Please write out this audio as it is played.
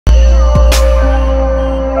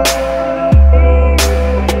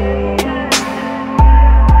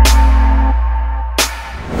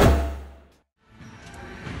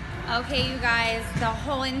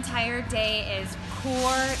entire day is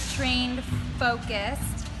core trained,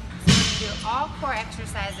 focused. So we're gonna do all core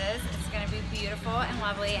exercises. It's gonna be beautiful and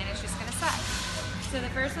lovely, and it's just gonna suck. So the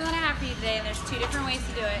first one that I have for you today, and there's two different ways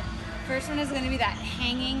to do it. First one is gonna be that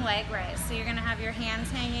hanging leg raise. So you're gonna have your hands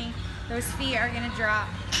hanging, those feet are gonna drop,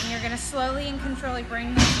 and you're gonna slowly and controllably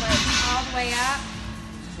bring those legs all the way up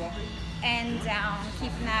and down,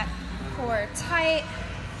 keeping that core tight.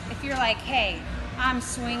 If you're like, hey, I'm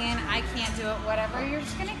swinging, I can't do it, whatever, you're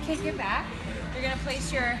just gonna kick it back. You're gonna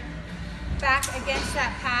place your back against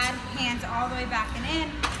that pad, hands all the way back and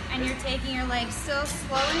in, and you're taking your legs still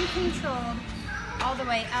slow and controlled all the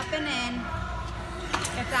way up and in.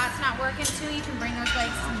 If that's not working too, you can bring those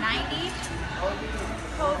legs to 90,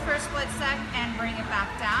 hold for a split sec, and bring it back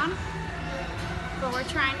down. But we're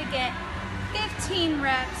trying to get 15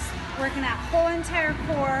 reps, working that whole entire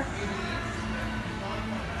core,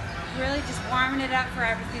 really just warming it up for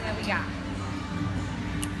everything that we got.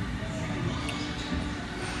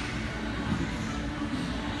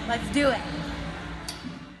 Let's do it.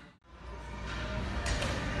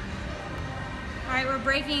 All right, we're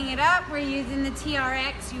breaking it up. We're using the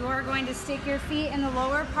TRX. You are going to stick your feet in the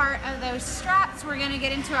lower part of those straps. We're gonna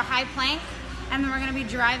get into a high plank, and then we're gonna be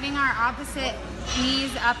driving our opposite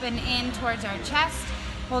knees up and in towards our chest,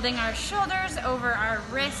 holding our shoulders over our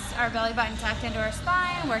wrists, our belly button tucked into our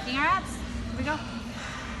spine, working our abs. Here we go.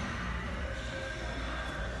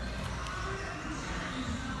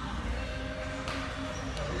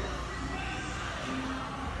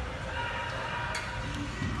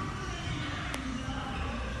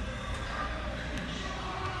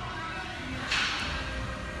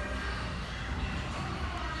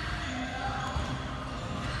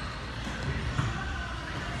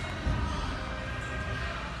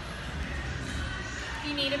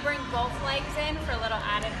 If you need to bring both legs in for a little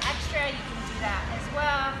added extra, you can do that as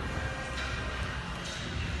well.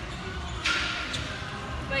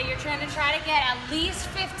 But you're trying to get at least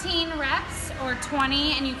 15 reps or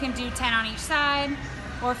 20, and you can do 10 on each side.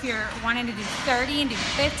 Or if you're wanting to do 30 and do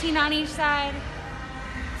 15 on each side,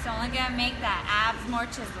 it's only gonna make that abs more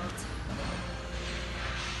chiseled.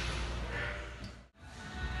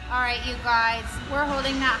 All right, you guys, we're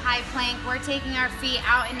holding that high plank. We're taking our feet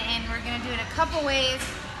out and in. We're gonna do it a couple ways.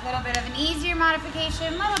 A little bit of an easier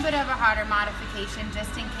modification, a little bit of a harder modification,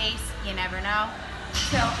 just in case, you never know.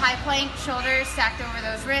 So high plank, shoulders stacked over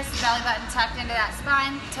those wrists, belly button tucked into that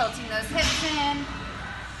spine, tilting those hips in.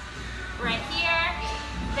 Right here.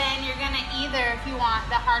 Then you're gonna either, if you want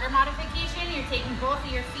the harder modification, you're taking both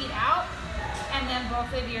of your feet out and then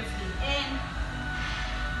both of your feet in.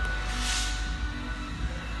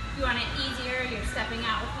 If you want it easier, you're stepping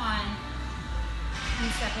out with one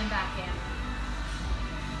and stepping back in.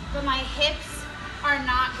 But my hips are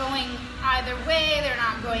not going either way, they're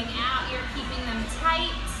not going out, you're keeping them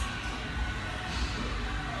tight.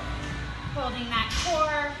 Holding that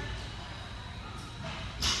core.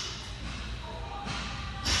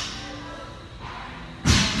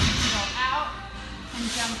 And go out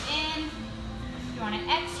and jump in. If you want it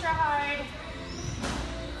extra hard.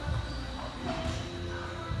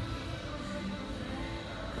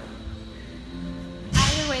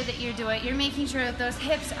 Way that you do it, you're making sure that those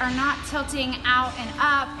hips are not tilting out and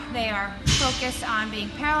up. They are focused on being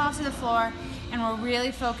parallel to the floor, and we're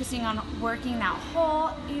really focusing on working that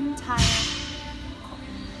whole entire core.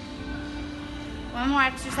 One more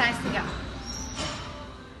exercise to go.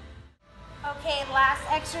 Okay, last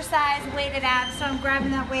exercise, weighted abs. So I'm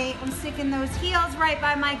grabbing that weight, I'm sticking those heels right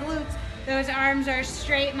by my glutes. Those arms are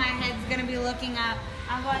straight, my head's gonna be looking up.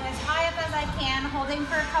 I'm going as high up as I can, holding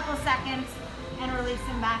for a couple seconds, and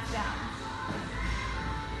releasing back down.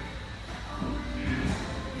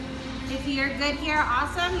 If you're good here,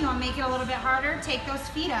 awesome. You want to make it a little bit harder, take those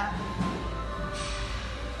feet up.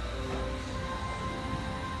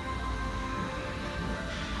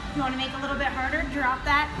 If you want to make it a little bit harder, drop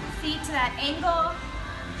that feet to that angle.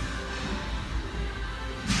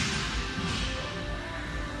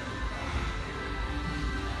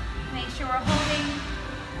 Make sure we're holding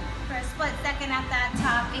for a split second at that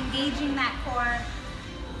top, engaging that core.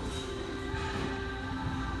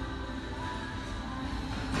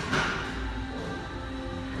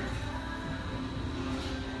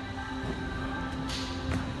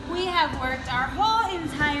 We have worked our whole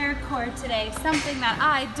entire core today, something that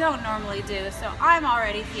I don't normally do, so I'm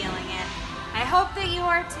already feeling it. I hope that you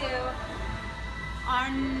are too. Our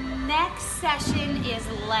next session is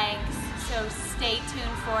legs. So stay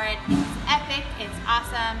tuned for it. It's epic, it's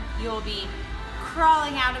awesome. You'll be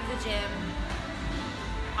crawling out of the gym.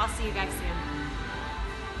 I'll see you guys soon.